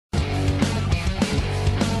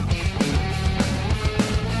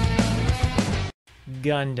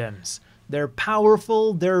Gundams. They're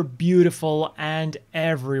powerful, they're beautiful, and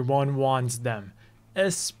everyone wants them.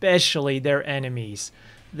 Especially their enemies.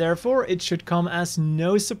 Therefore, it should come as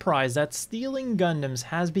no surprise that stealing Gundams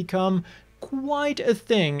has become quite a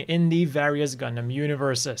thing in the various Gundam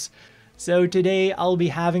universes. So today I'll be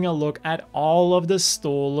having a look at all of the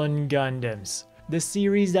stolen Gundams. The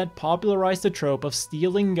series that popularized the trope of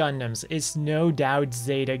stealing Gundams is no doubt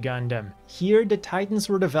Zeta Gundam. Here the Titans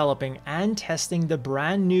were developing and testing the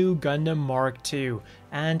brand new Gundam Mk.II,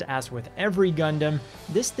 and as with every Gundam,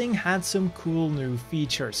 this thing had some cool new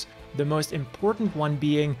features, the most important one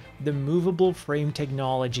being the movable frame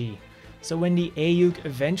technology. So when the AUG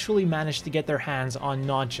eventually managed to get their hands on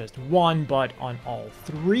not just one, but on all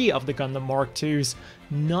three of the Gundam Mk.IIs,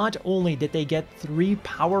 not only did they get 3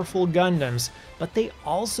 powerful Gundams, but they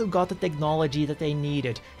also got the technology that they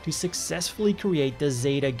needed to successfully create the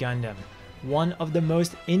Zeta Gundam, one of the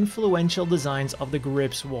most influential designs of the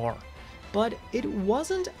Grips War. But it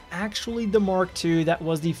wasn't actually the Mk.II that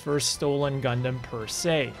was the first stolen Gundam per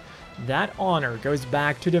se. That honor goes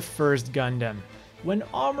back to the first Gundam, when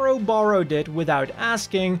Amuro borrowed it without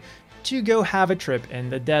asking to go have a trip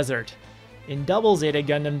in the desert. In Double Zeta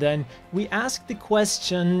Gundam then, we ask the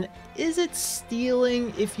question, is it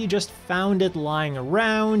stealing if you just found it lying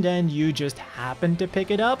around and you just happened to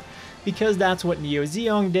pick it up? Because that's what Neo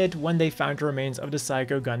Zeong did when they found remains of the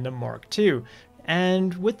Psycho Gundam Mk.II.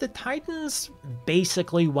 And with the Titans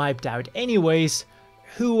basically wiped out anyways,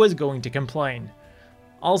 who was going to complain?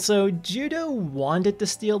 Also, Judo wanted to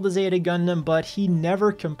steal the Zeta Gundam, but he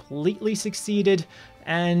never completely succeeded,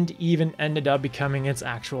 and even ended up becoming its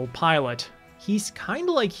actual pilot. He's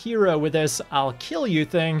kinda like Hero with this "I'll kill you"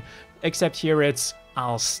 thing, except here it's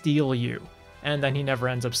 "I'll steal you," and then he never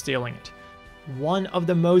ends up stealing it. One of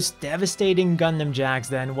the most devastating Gundam Jacks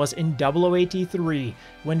then was in 0083,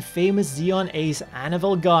 when famous Zeon ace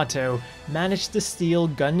Anavel Gato managed to steal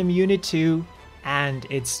Gundam Unit 2 and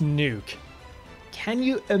its nuke. Can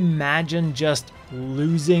you imagine just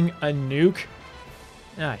losing a nuke?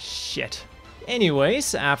 Ah, shit.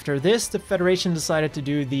 Anyways, after this, the Federation decided to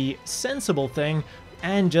do the sensible thing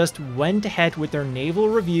and just went ahead with their naval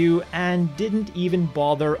review and didn't even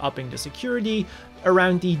bother upping the security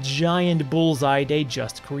around the giant bullseye they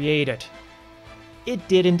just created. It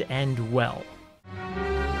didn't end well.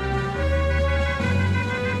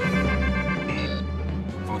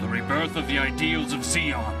 For the rebirth of the ideals of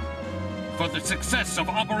Zeon, for the success of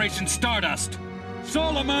Operation Stardust,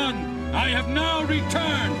 Solomon, I have now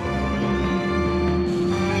returned!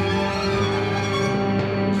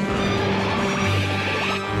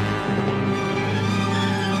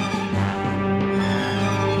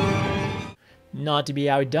 Not to be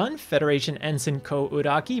outdone, Federation Ensign Ko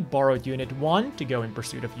Uraki borrowed Unit 1 to go in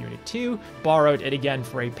pursuit of Unit 2, borrowed it again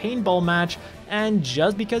for a paintball match, and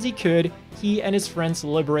just because he could, he and his friends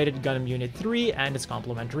liberated Gundam Unit 3 and its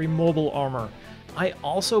complementary mobile armor. I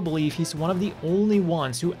also believe he's one of the only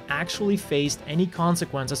ones who actually faced any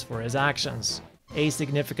consequences for his actions. A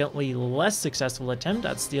significantly less successful attempt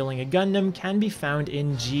at stealing a Gundam can be found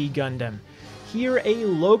in G Gundam. Here, a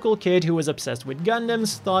local kid who was obsessed with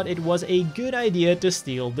Gundams thought it was a good idea to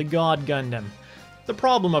steal the God Gundam. The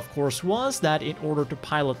problem, of course, was that in order to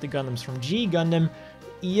pilot the Gundams from G Gundam,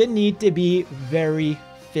 you need to be very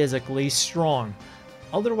physically strong.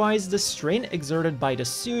 Otherwise, the strain exerted by the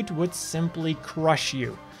suit would simply crush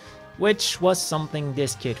you, which was something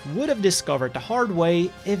this kid would have discovered the hard way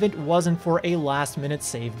if it wasn't for a last-minute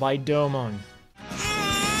save by Domon.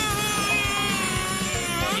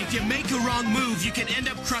 If you make a wrong move, you can end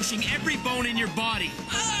up crushing every bone in your body.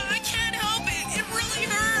 I can't help it! It really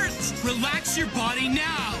hurts! Relax your body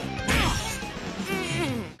now!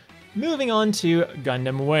 Moving on to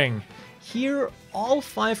Gundam Wing. Here, all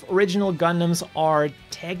 5 original Gundams are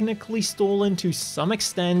technically stolen to some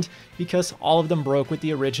extent because all of them broke with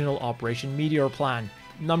the original Operation Meteor plan.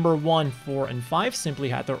 Number 1, 4, and 5 simply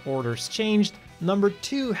had their orders changed. Number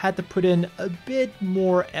 2 had to put in a bit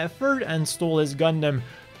more effort and stole his Gundam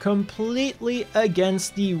completely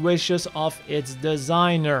against the wishes of its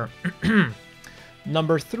designer.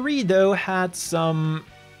 Number 3, though, had some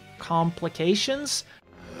complications.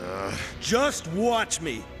 Just watch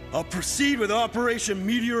me. I'll proceed with Operation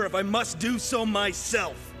Meteor if I must do so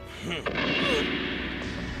myself.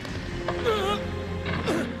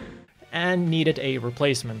 And needed a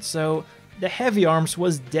replacement, so the Heavyarms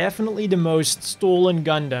was definitely the most stolen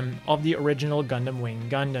Gundam of the original Gundam Wing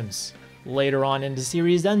Gundams. Later on in the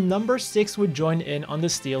series, then, number 6 would join in on the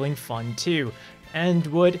stealing fun too, and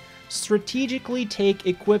would strategically take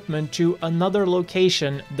equipment to another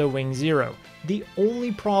location, the Wing Zero. The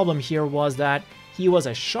only problem here was that he was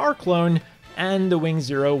a Char clone, and the Wing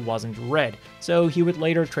Zero wasn't red, so he would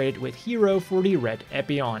later trade it with Hero for the red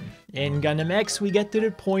Epion. In Gundam X, we get to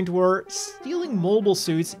the point where stealing mobile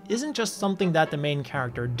suits isn't just something that the main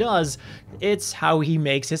character does, it's how he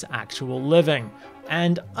makes his actual living.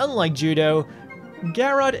 And unlike Judo,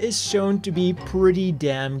 Garrod is shown to be pretty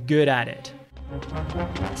damn good at it.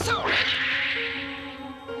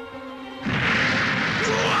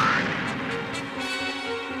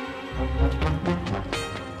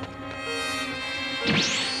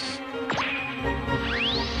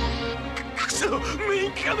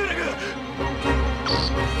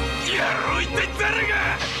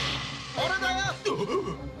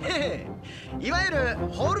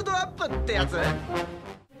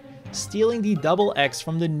 Stealing the Double X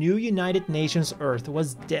from the new United Nations Earth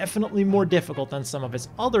was definitely more difficult than some of his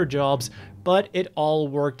other jobs, but it all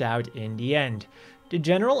worked out in the end. The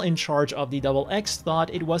general in charge of the Double X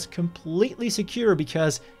thought it was completely secure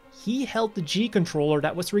because he held the G controller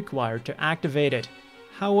that was required to activate it.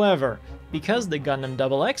 However, because the Gundam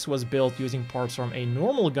Double X was built using parts from a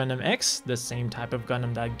normal Gundam X, the same type of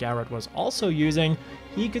Gundam that Garrod was also using,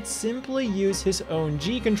 he could simply use his own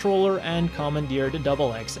G controller and commandeer the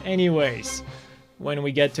Double X anyways. When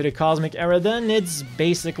we get to the Cosmic Era then, it's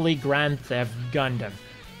basically Grand Theft Gundam.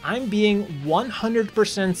 I'm being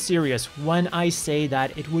 100% serious when I say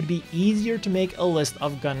that it would be easier to make a list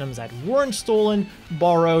of Gundams that weren't stolen,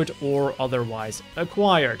 borrowed, or otherwise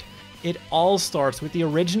acquired. It all starts with the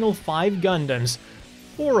original 5 Gundams,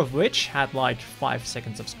 4 of which had like 5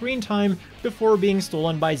 seconds of screen time before being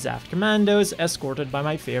stolen by Zaft Commandos escorted by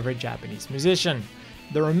my favorite Japanese musician.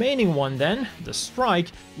 The remaining one then, the Strike,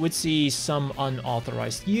 would see some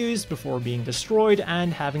unauthorized use before being destroyed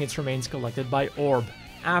and having its remains collected by Orb,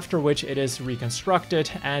 after which it is reconstructed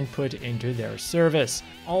and put into their service.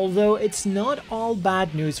 Although it's not all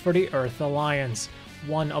bad news for the Earth Alliance.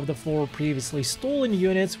 One of the 4 previously stolen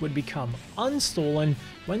units would become unstolen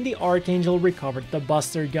when the Archangel recovered the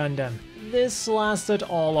Buster Gundam. This lasted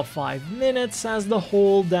all of 5 minutes as the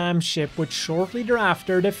whole damn ship would shortly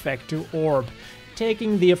thereafter defect to Orb,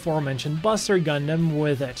 taking the aforementioned Buster Gundam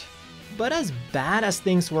with it. But as bad as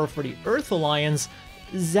things were for the Earth Alliance,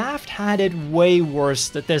 Zaft had it way worse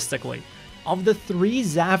statistically. Of the 3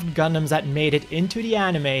 Zaft Gundams that made it into the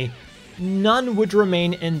anime, none would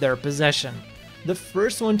remain in their possession. The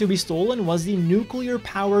first one to be stolen was the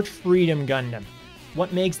nuclear-powered Freedom Gundam.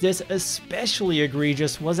 What makes this especially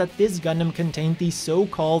egregious was that this Gundam contained the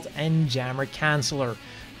so-called N-Jammer Canceller,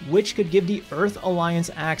 which could give the Earth Alliance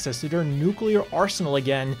access to their nuclear arsenal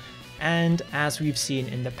again, and as we've seen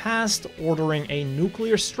in the past, ordering a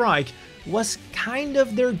nuclear strike was kind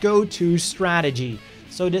of their go-to strategy,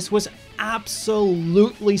 so this was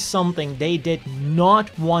absolutely something they did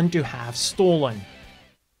not want to have stolen.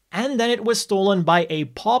 And then it was stolen by a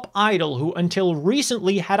pop idol who until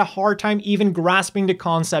recently had a hard time even grasping the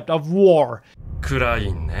concept of war. 暗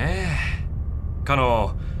いね。か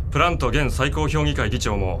のプラント現最高評議会議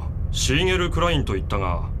長もシーゲル・クラインと言った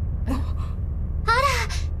が。あら、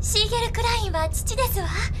シーゲル・クラインは父ですわ。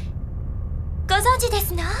ご存知で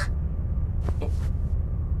すの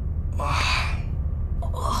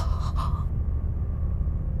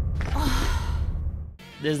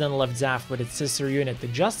？This then left Zaft with its sister unit, the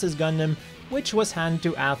Justice Gundam, which was handed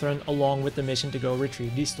to Atheron along with the mission to go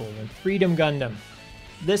retrieve the stolen Freedom Gundam.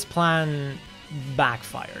 This plan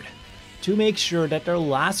backfired. To make sure that their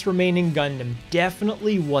last remaining Gundam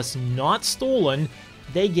definitely was not stolen,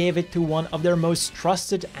 they gave it to one of their most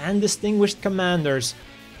trusted and distinguished commanders,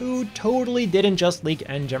 who totally didn't just leak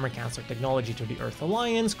N-Jammer Canceller technology to the Earth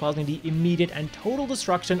Alliance, causing the immediate and total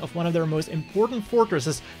destruction of one of their most important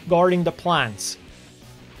fortresses guarding the plants.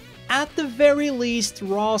 At the very least,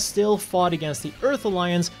 Ra still fought against the Earth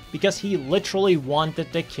Alliance because he literally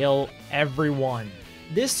wanted to kill everyone.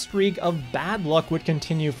 This streak of bad luck would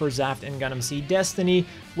continue for Zaft and Gundam Seed Destiny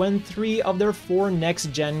when 3 of their 4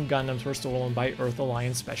 next-gen Gundams were stolen by Earth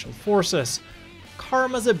Alliance Special Forces.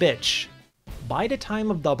 Karma's a bitch. By the time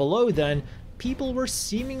of Double O then, people were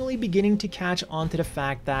seemingly beginning to catch on to the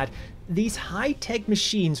fact that these high-tech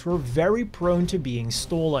machines were very prone to being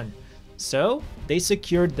stolen. So, they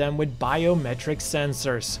secured them with biometric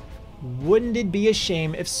sensors. Wouldn't it be a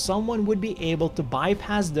shame if someone would be able to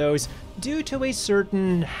bypass those due to a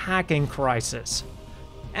certain hacking crisis?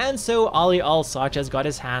 And so Ali Al-Sach got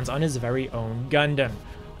his hands on his very own Gundam.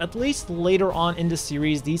 At least later on in the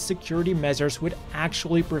series, these security measures would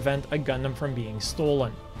actually prevent a Gundam from being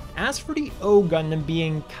stolen. As for the O Gundam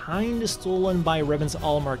being kinda stolen by Ribbons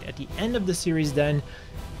Allmark at the end of the series then,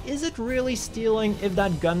 is it really stealing if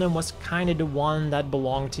that Gundam was kinda the one that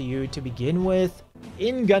belonged to you to begin with?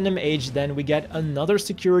 In Gundam Age then we get another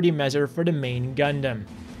security measure for the main Gundam.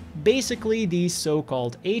 Basically, the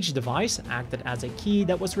so-called Age device acted as a key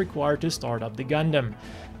that was required to start up the Gundam.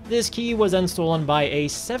 This key was then stolen by a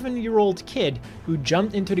 7-year-old kid who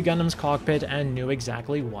jumped into the Gundam's cockpit and knew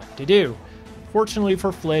exactly what to do. Fortunately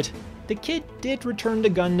for Flit, the kid did return the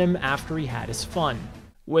Gundam after he had his fun.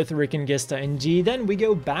 With Reconquista and G, then we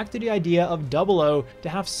go back to the idea of 00 to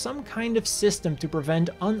have some kind of system to prevent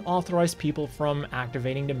unauthorized people from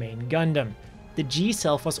activating the main Gundam. The G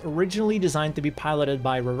self was originally designed to be piloted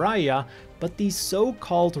by Raraya, but the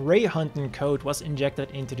so-called Ray Hunton code was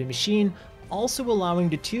injected into the machine, also allowing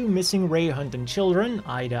the two missing Ray Hunton children,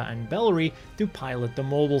 Ida and Bellary, to pilot the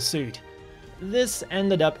mobile suit. This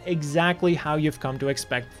ended up exactly how you've come to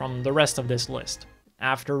expect from the rest of this list.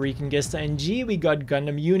 After Reconquista and G, we got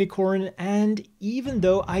Gundam Unicorn, and even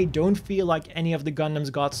though I don't feel like any of the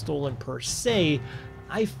Gundams got stolen per se,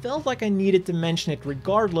 I felt like I needed to mention it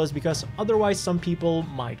regardless because otherwise some people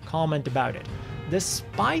might comment about it.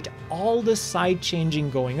 Despite all the side changing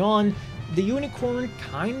going on, the Unicorn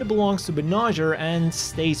kinda belongs to Benager and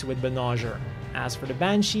stays with Benager. As for the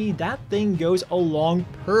Banshee, that thing goes along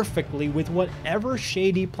perfectly with whatever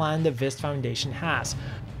shady plan the Vist Foundation has.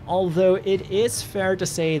 Although it is fair to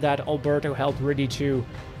say that Alberto helped Riddy to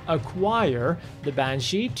acquire the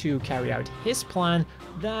Banshee to carry out his plan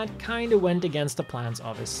that kinda went against the plans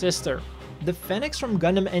of his sister. The Phoenix from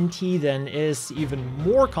Gundam NT then is even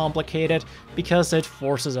more complicated because it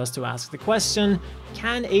forces us to ask the question,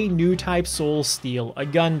 can a new type soul steal a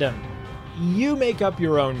Gundam? You make up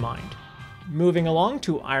your own mind. Moving along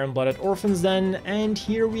to Iron-Blooded Orphans then, and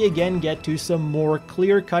here we again get to some more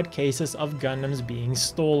clear-cut cases of Gundams being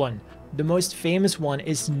stolen. The most famous one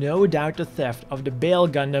is no doubt the theft of the Bale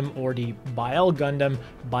Gundam or the Bael Gundam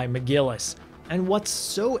by McGillis. And what's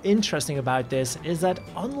so interesting about this is that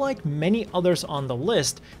unlike many others on the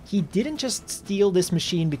list, he didn't just steal this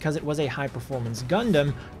machine because it was a high-performance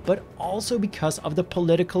Gundam, but also because of the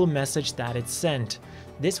political message that it sent.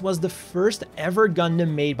 This was the first ever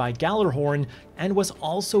Gundam made by Gallerhorn and was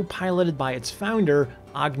also piloted by its founder,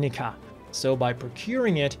 Agnica. So by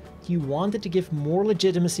procuring it, he wanted to give more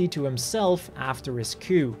legitimacy to himself after his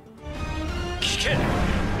coup.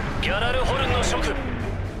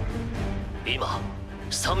 今、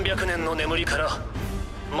300年の眠りから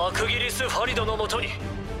マクギリス・ファリドのもとに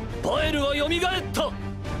バエルは蘇った。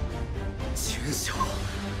準将、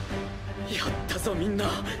やったぞみんな。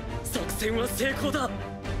作戦は成功だ。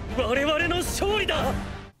我々の勝利だ。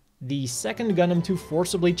The second Gundam to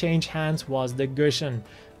forcibly change hands was the Gushin,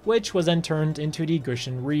 which was then turned into the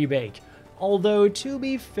Gushin Rebake. Although, to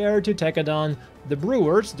be fair to Tekadon, the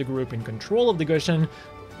Brewers, the group in control of the Gushin,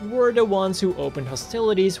 were the ones who opened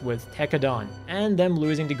hostilities with Tekadon, and them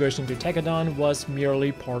losing the Gushin to Tekadon was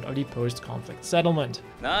merely part of the post-conflict settlement.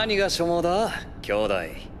 何が所望だ、兄弟。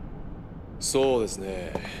そうです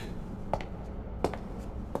ね。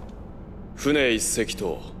船一隻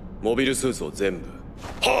とモビルスーツを全部。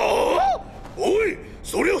はあ？おい、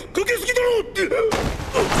そりゃかけすぎだろって。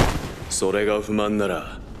それが不満な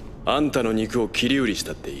ら、あんたの肉を切り売りし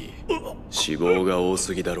たっていい。脂肪が多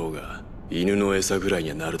すぎだろうが。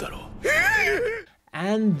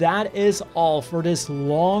And that is all for this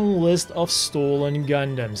long list of stolen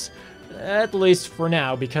Gundams. At least for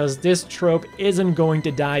now, because this trope isn't going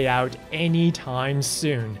to die out anytime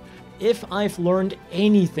soon. If I've learned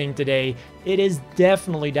anything today, it is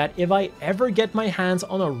definitely that if I ever get my hands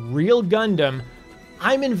on a real Gundam,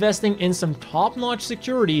 I'm investing in some top-notch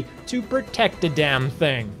security to protect the damn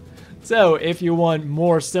thing. So if you want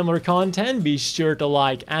more similar content, be sure to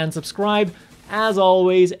like and subscribe. As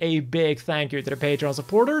always, a big thank you to the Patreon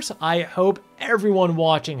supporters. I hope everyone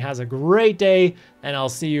watching has a great day, and I'll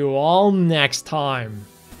see you all next time.